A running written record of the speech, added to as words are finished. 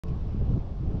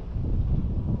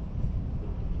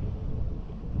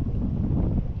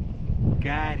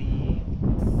got it.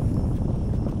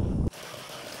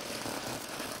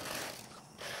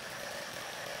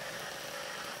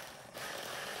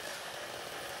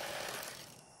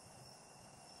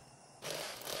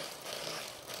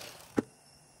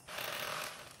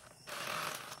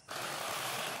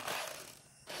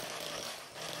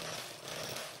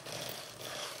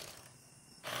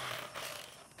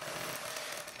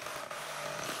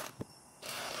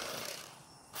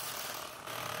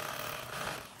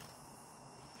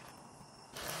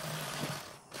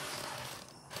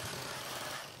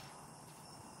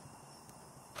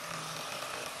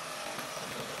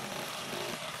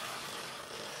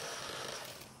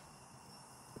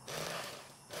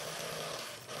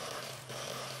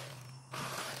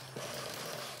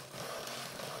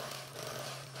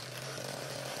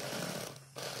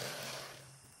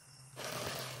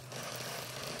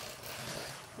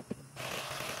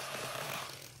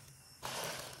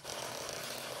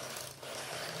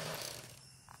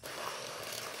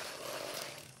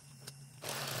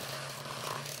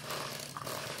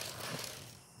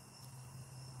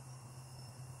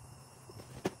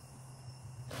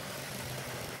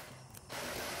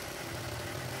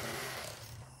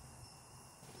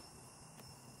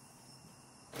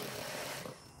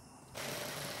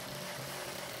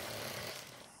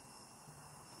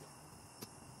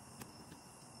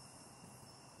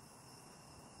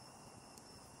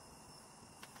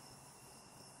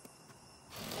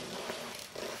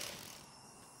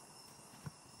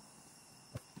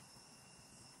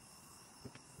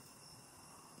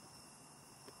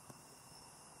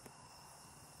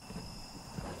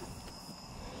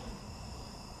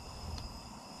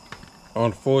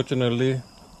 Unfortunately,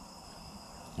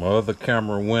 my other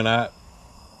camera went out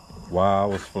while I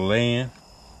was filleting.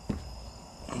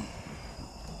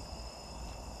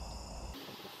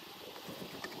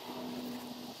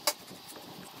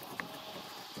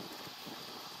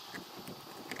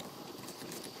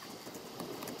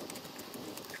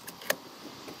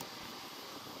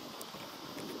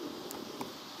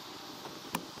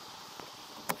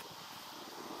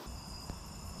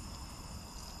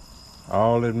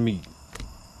 All that meat.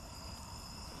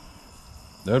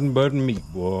 Nothing but meat,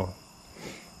 boy.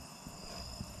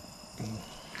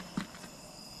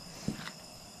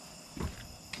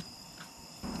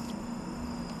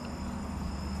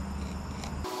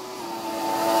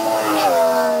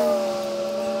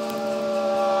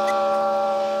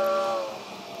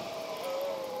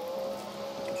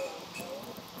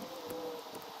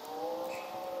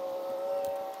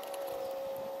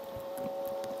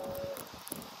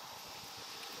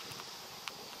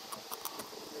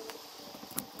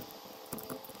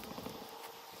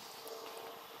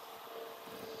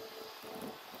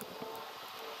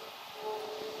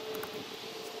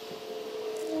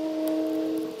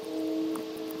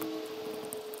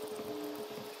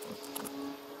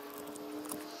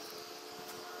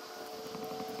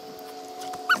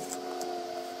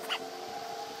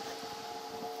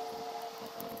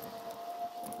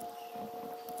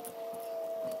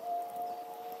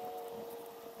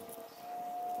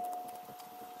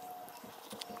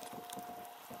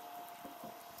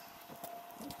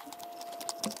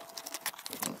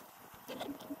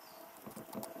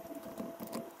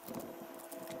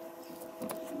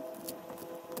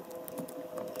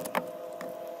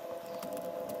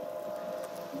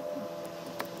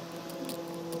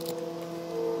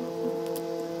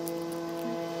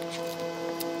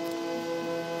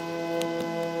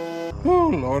 Oh,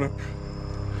 Lordy.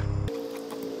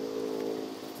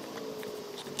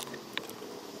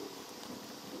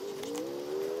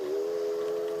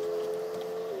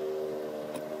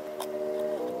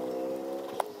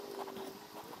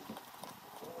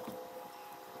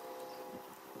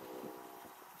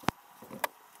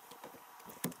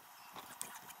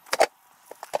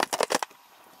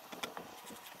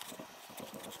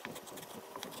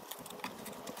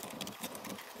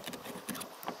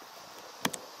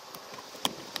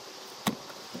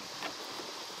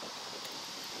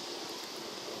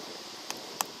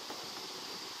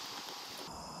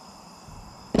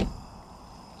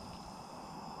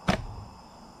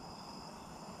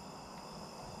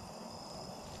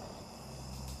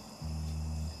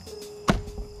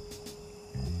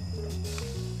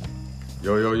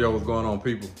 Yo, what's going on,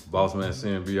 people? Bossman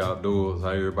CNB Outdoors. How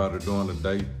everybody doing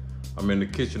today? I'm in the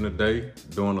kitchen today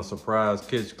doing a surprise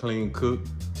catch, clean cook.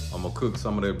 I'm gonna cook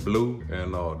some of that blue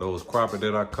and those crappie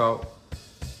that I caught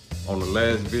on the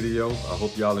last video. I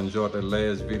hope y'all enjoyed that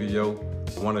last video.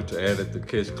 Wanted to add it to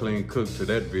catch, clean cook to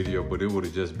that video, but it would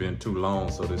have just been too long,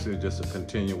 so this is just a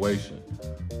continuation.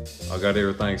 I got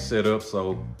everything set up,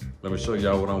 so let me show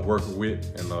y'all what I'm working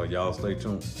with, and y'all stay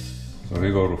tuned. So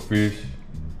here go the fish.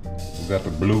 We got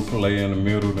the blue fillet in the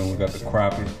middle, then we got the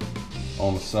crappie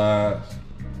on the sides.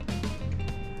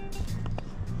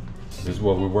 This is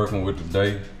what we're working with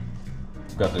today.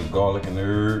 We got the garlic and the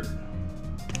herb.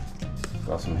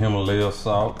 Got some Himalaya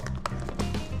salt.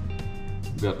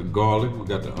 We got the garlic, we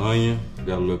got the onion, we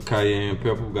got a little cayenne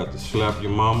pepper, we got the slap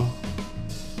your mama.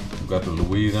 We got the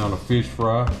Louisiana fish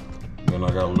fry. Then I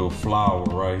got a little flour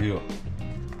right here.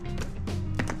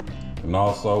 And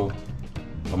also,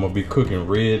 I'm gonna be cooking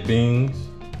red beans.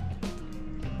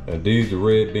 And these are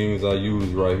red beans I use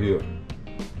right here.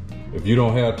 If you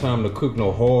don't have time to cook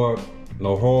no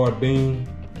hard bean,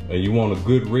 and you want a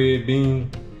good red bean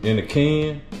in a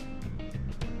can,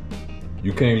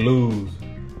 you can't lose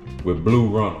with Blue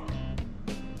Runner.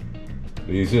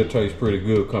 These here taste pretty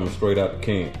good coming straight out the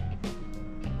can.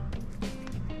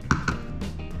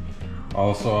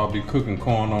 Also, I'll be cooking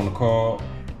corn on the cob.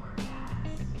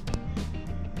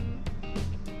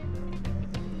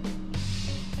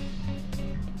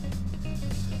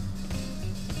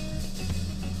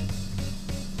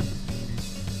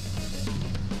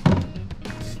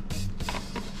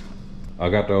 I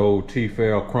got the old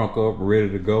T-Fail crunk up ready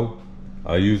to go.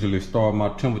 I usually start my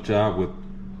temperature out with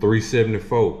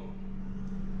 374.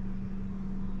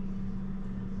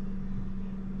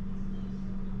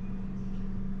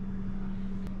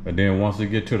 And then once it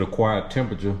get to the quiet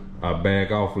temperature, I back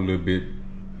off a little bit,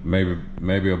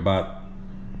 maybe about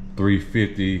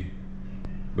 350,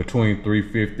 between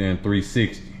 350 and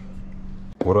 360.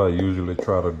 What I usually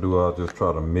try to do, I just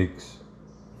try to mix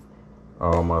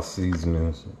all my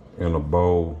seasonings in a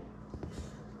bowl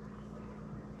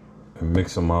and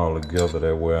mix them all together.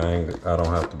 That way I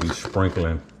don't have to be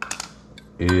sprinkling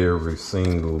every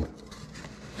single.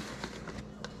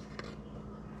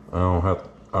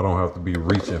 I don't have to be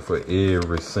reaching for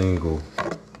every single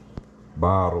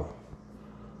bottle.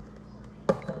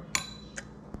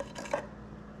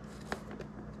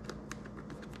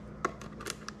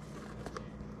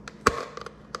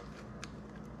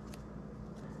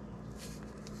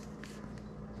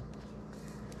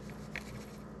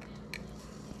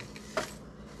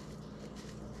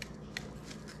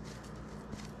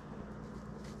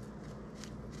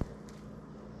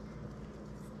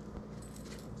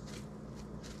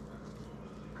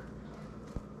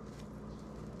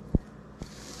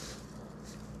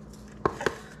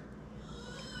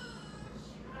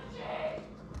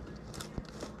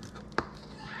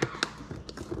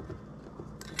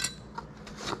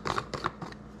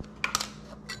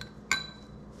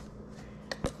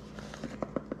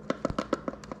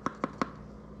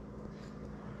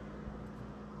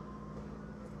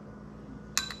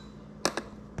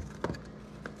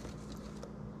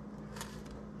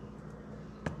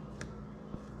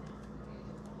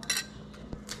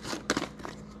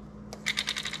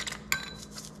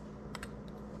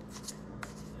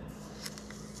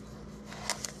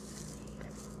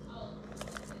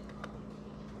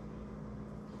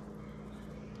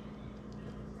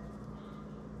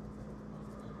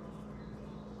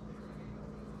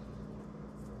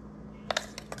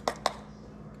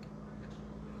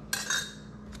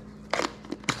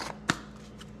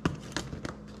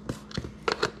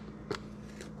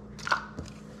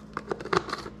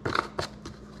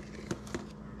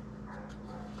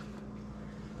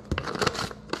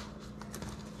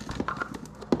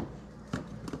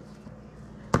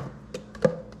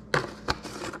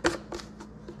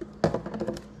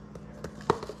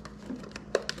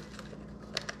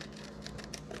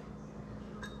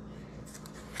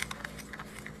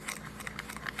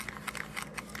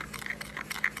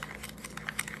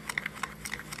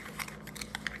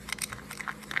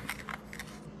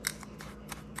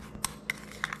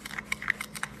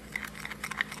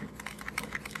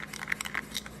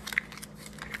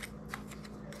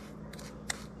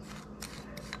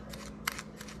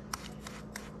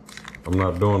 I'm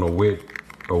not doing a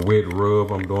wet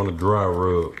rub, I'm doing a dry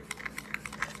rub.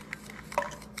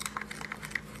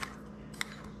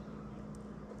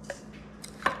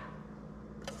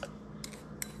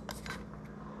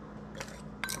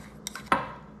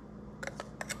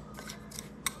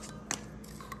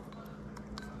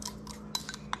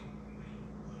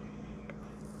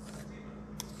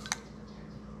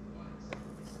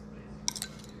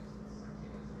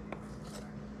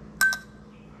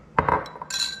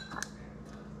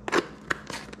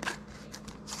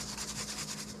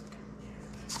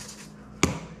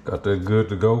 Got that good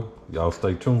to go. Y'all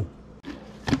stay tuned.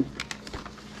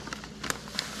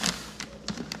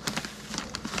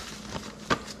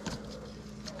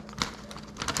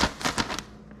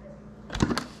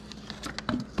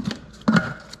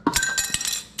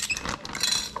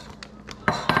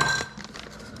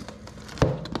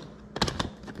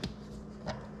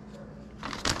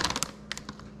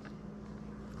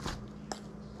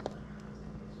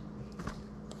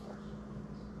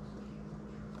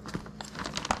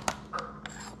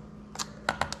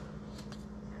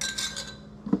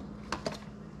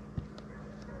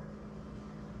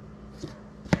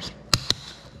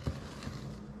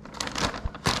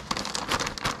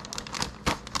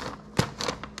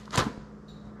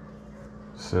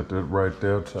 Set that right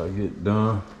there till I get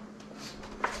done.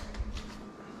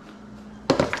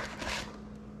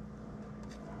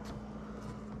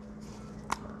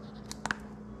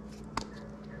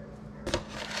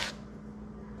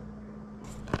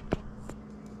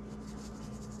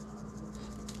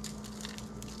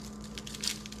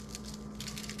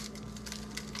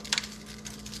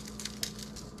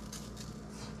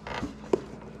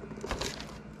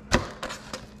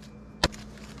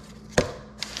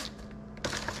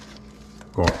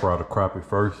 Gonna fry the crappie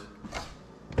first.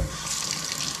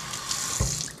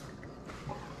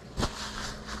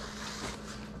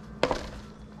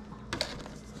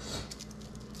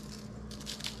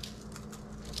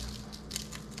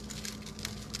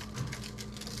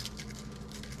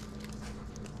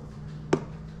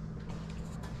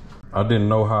 I didn't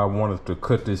know how I wanted to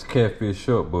cut this catfish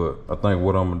up, but I think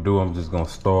what I'm gonna do, I'm just gonna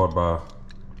start by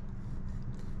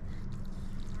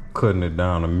cutting it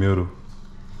down the middle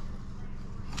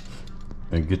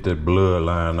and get that blood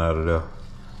line out of there.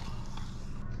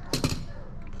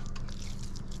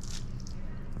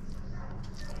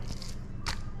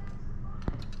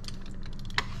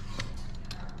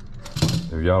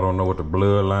 If y'all don't know what the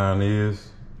blood line is,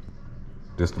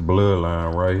 this the blood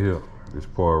line right here. This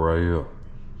part right here.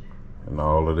 And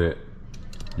all of that.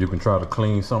 You can try to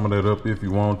clean some of that up if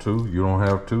you want to. You don't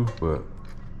have to, but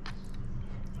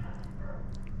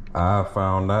I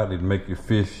found out it make your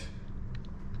fish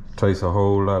taste a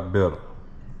whole lot better.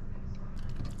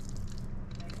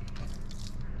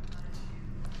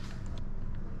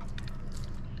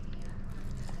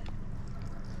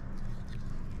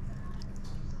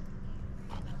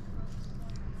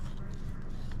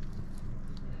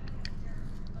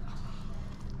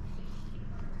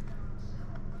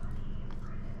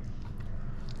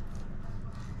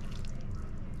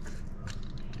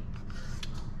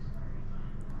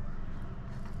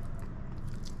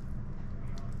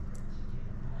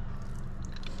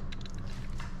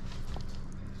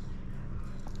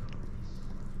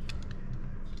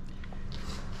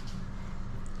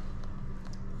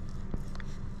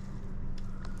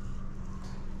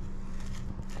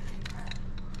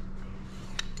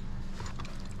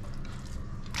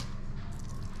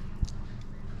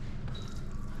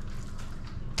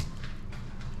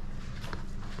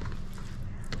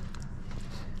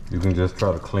 You can just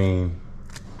try to clean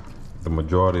the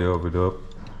majority of it up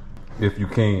if you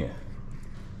can.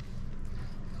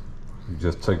 You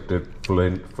just take that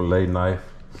fillet knife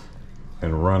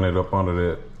and run it up under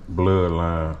that blood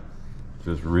line,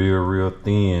 just real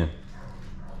thin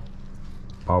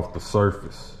off the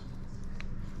surface.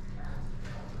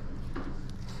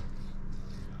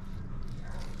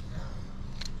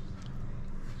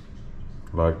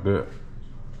 Like that.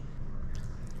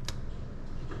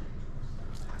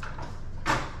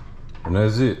 And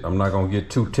that's it. I'm not gonna get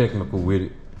too technical with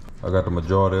it. I got the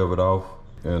majority of it off,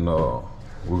 and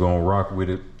we're gonna rock with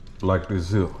it like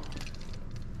this here.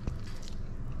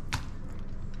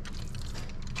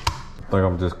 I think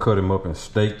I'm just cut him up in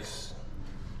steaks.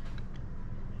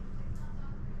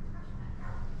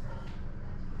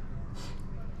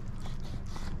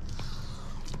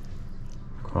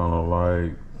 Kind of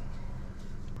like,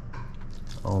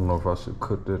 I don't know if I should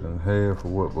cut that in half or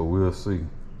what, but we'll see.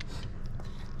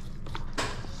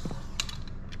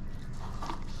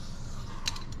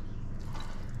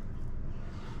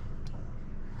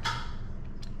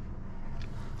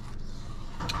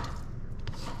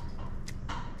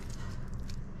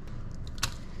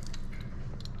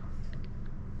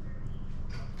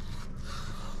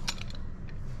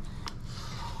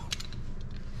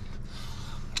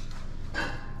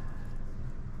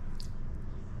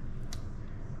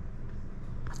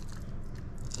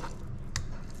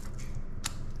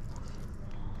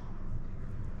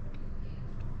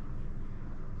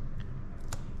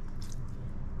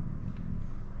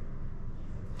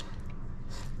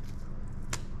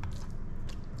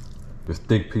 This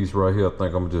thick piece right here, I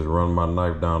think I'm gonna just run my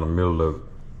knife down the middle of it.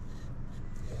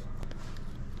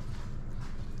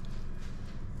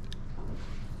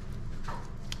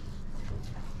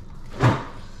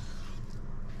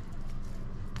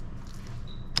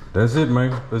 That's it,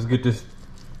 man. Let's get this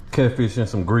catfish in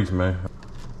some grease, man.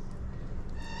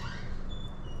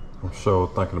 I'm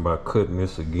sure thinking about cutting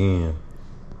this again.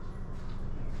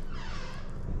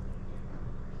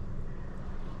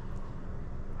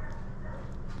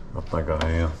 I think I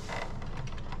am.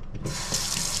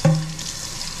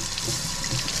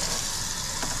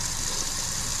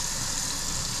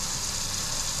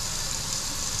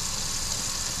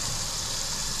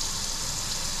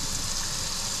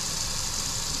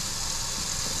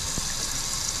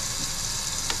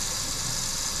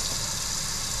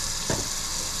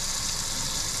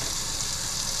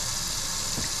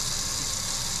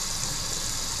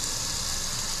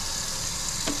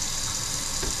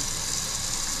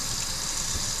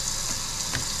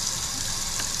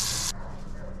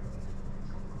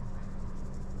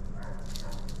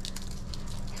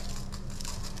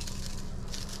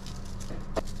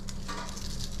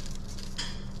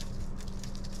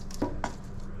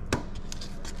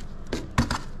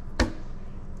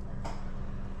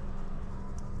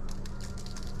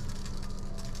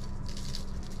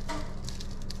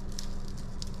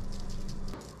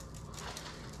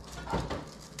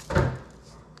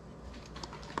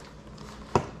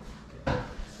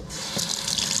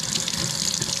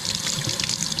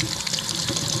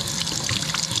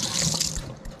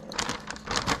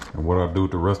 And what I do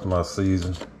with the rest of my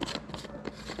season,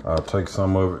 I'll take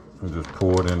some of it and just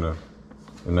pour it in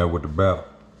there with the batter.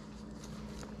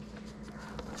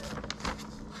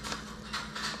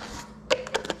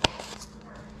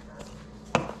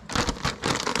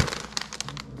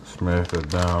 Smash that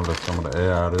down, let some of the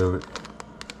air out of it.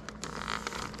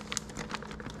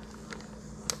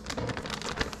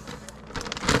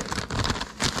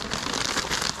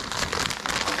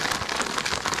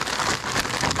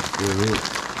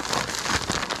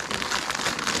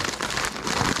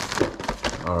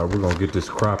 Alright, we're gonna get this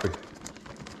crappie.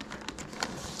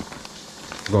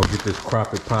 We're gonna get this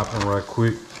crappie popping right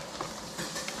quick.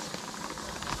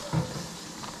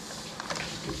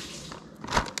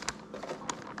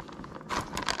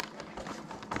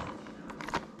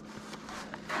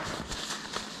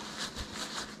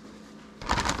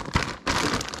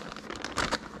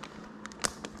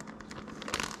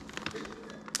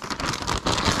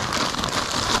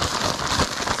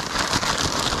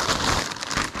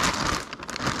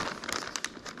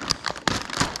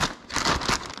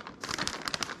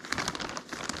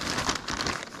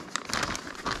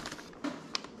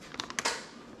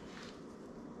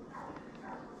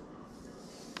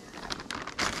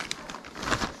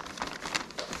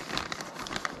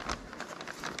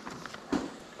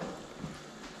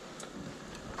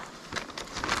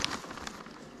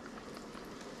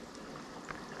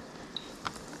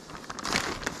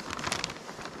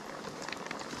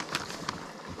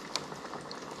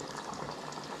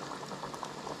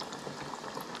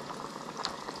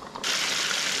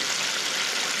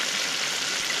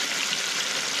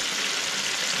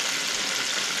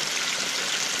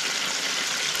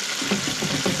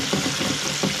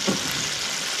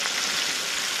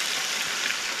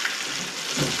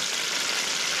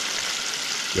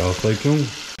 Y'all stay tuned.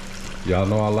 Y'all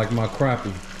know I like my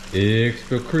crappie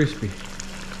extra crispy.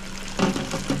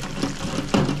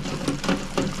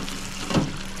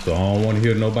 So I don't want to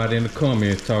hear nobody in the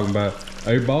comments talking about,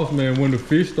 hey boss man, when the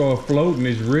fish start floating,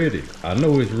 it's ready. I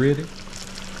know it's ready,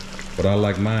 but I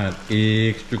like mine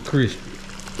extra crispy.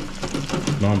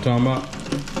 Know what I'm talking about?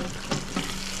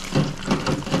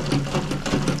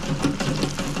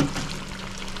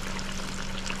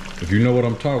 If you know what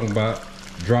I'm talking about,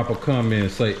 drop a comment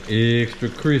and say extra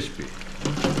crispy.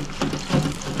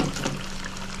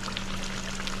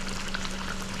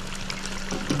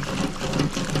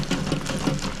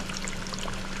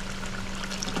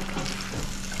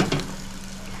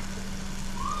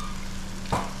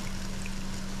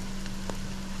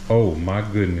 Oh my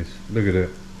goodness, look at that.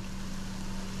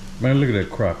 Man, look at that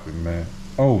crappie, man.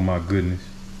 Oh my goodness.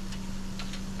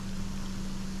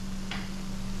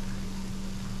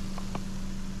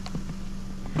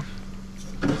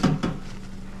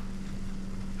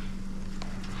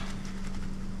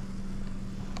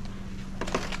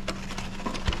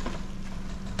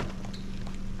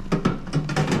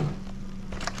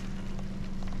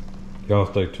 Y'all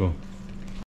stay tuned.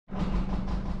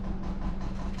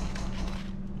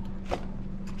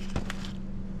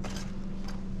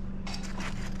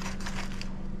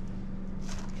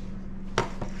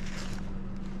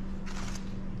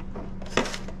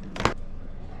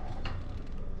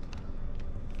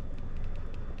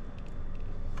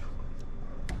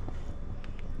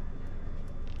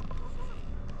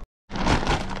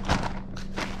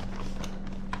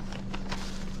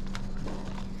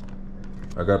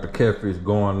 I got the catfish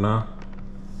going now.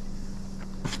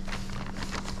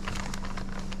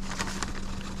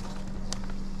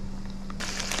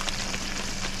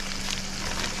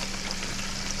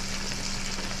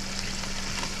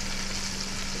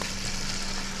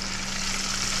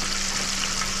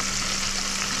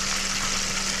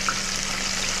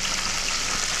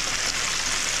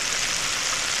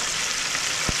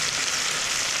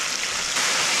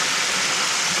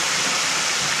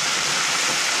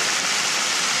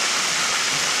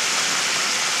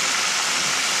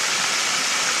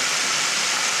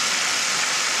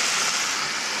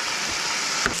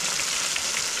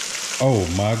 Oh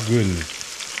my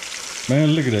goodness.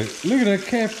 Man, look at that. Look at that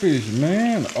catfish,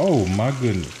 man. Oh my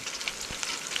goodness.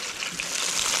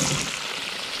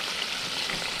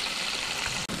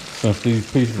 Since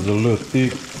these pieces are a little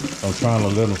thick, I'm trying to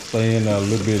let them stay in there a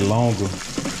little bit longer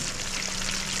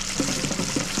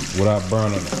without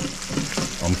burning them.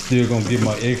 I'm still gonna get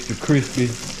my extra crispy.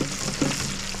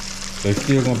 They're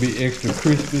still gonna be extra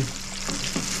crispy,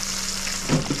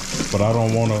 but I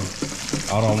don't wanna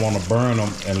burn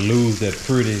them and lose that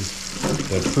pretty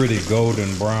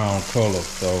golden brown color.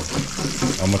 So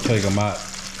I'm gonna take them out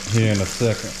here in a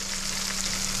second.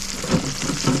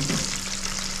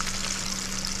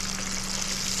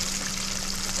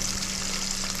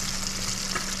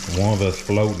 One that's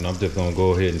floating, I'm just gonna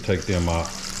go ahead and take them out.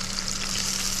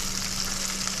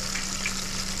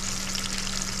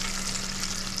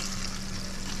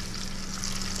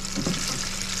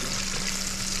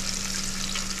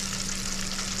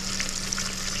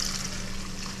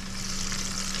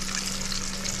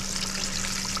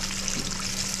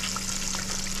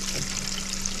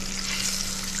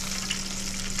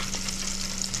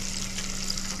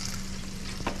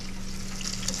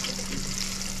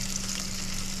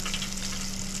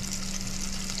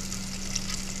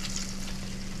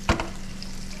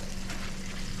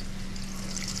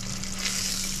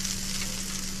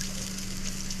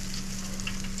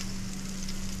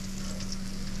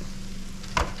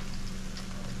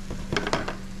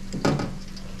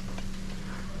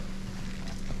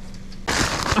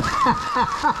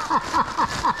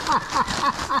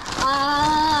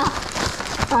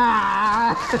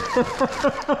 So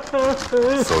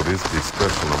this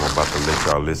discussion I'm about to let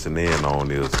y'all listen in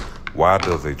on is, why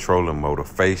does a trolling motor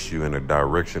face you in the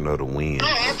direction of the wind? No,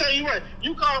 I'll tell you what.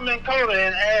 You call Minnesota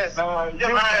and ask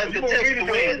your eyes to test the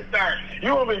wind.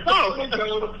 You want me to call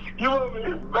Minnesota? You want me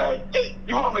to man?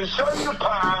 You want me to show you the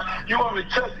pie? You want me to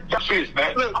test your fish,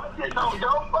 man? Look, I'm getting on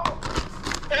your boat.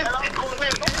 It's simple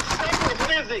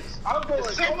physics.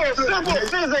 Simple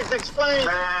physics explains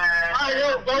how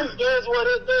your boat does what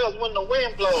it does when the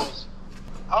wind blows.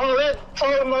 All that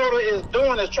trolling motor is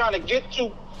doing is trying to get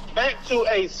you back to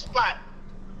a spot.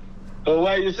 So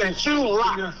why you that you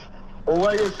lock? Well,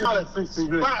 why you shooting 60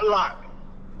 degrees? Spot lock.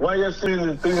 Why you shooting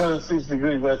at 360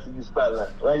 degrees after you spot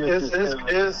lock? Why you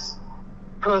It's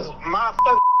because my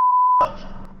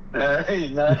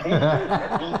Hey,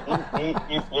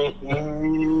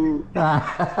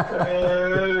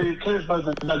 Chris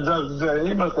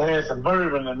he must have had some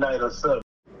bourbon tonight or something.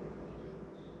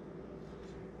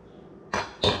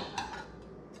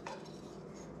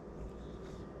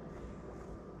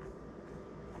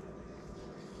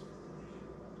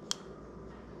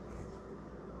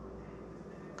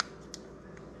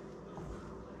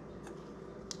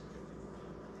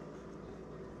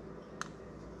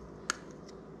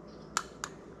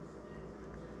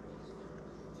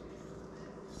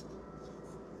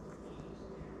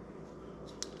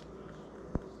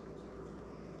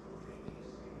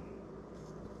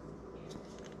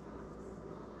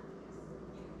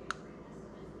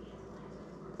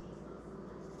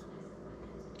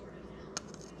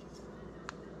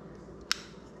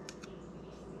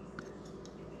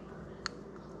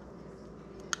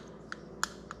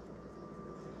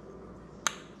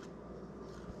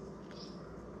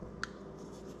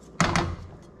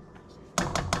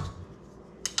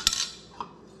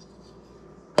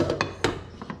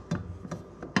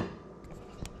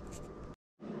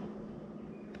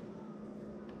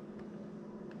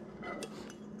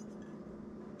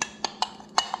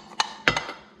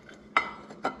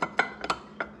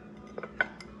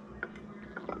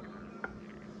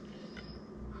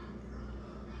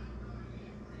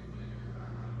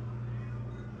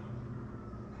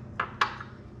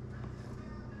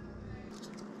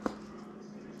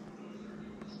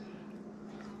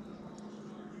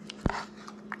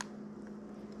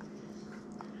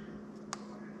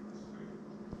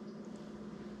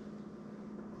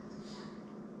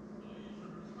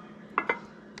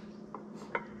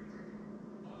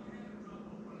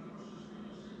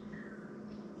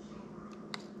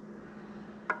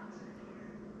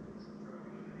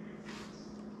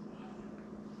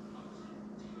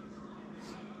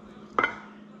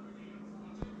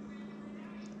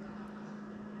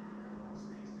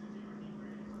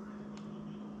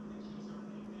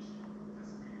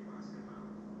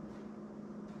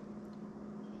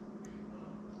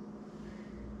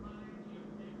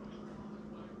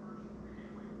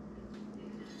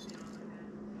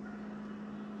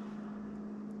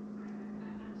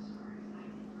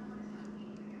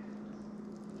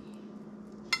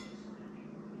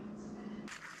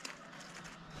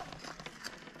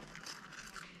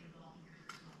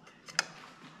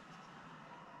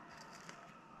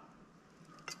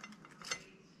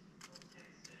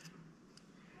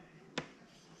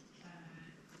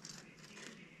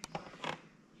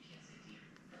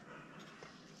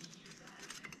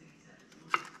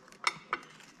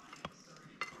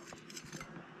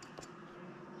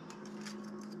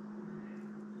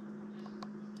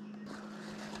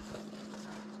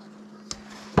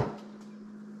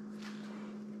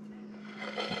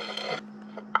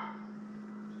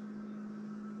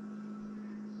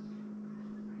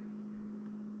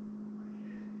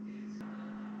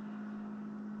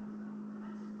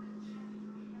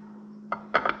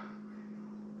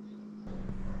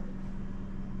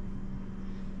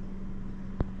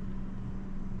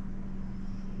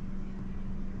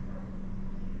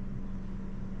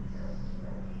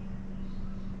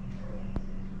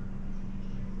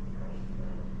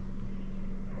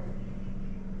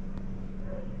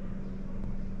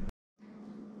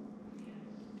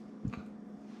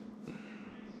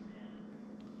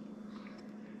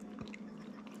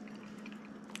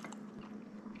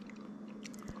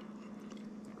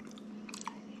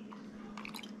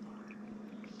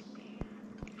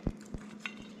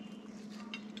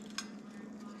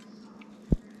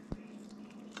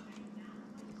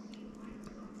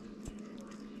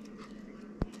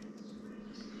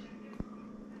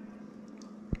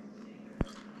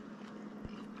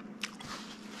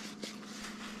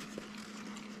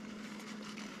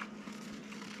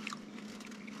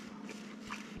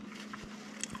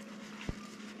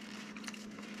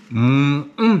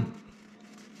 This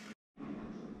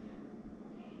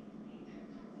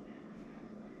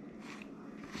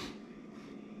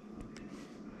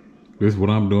is what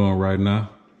I'm doing right now.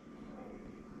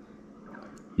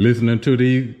 Listening to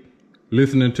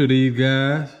these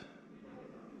guys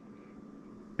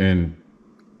and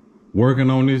working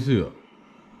on this here.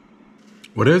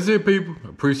 Well, that's it, people.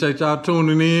 Appreciate y'all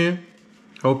tuning in.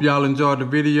 Hope y'all enjoyed the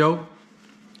video.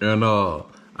 And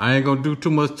I ain't gonna do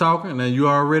too much talking, and you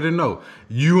already know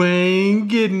you ain't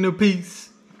getting a piece.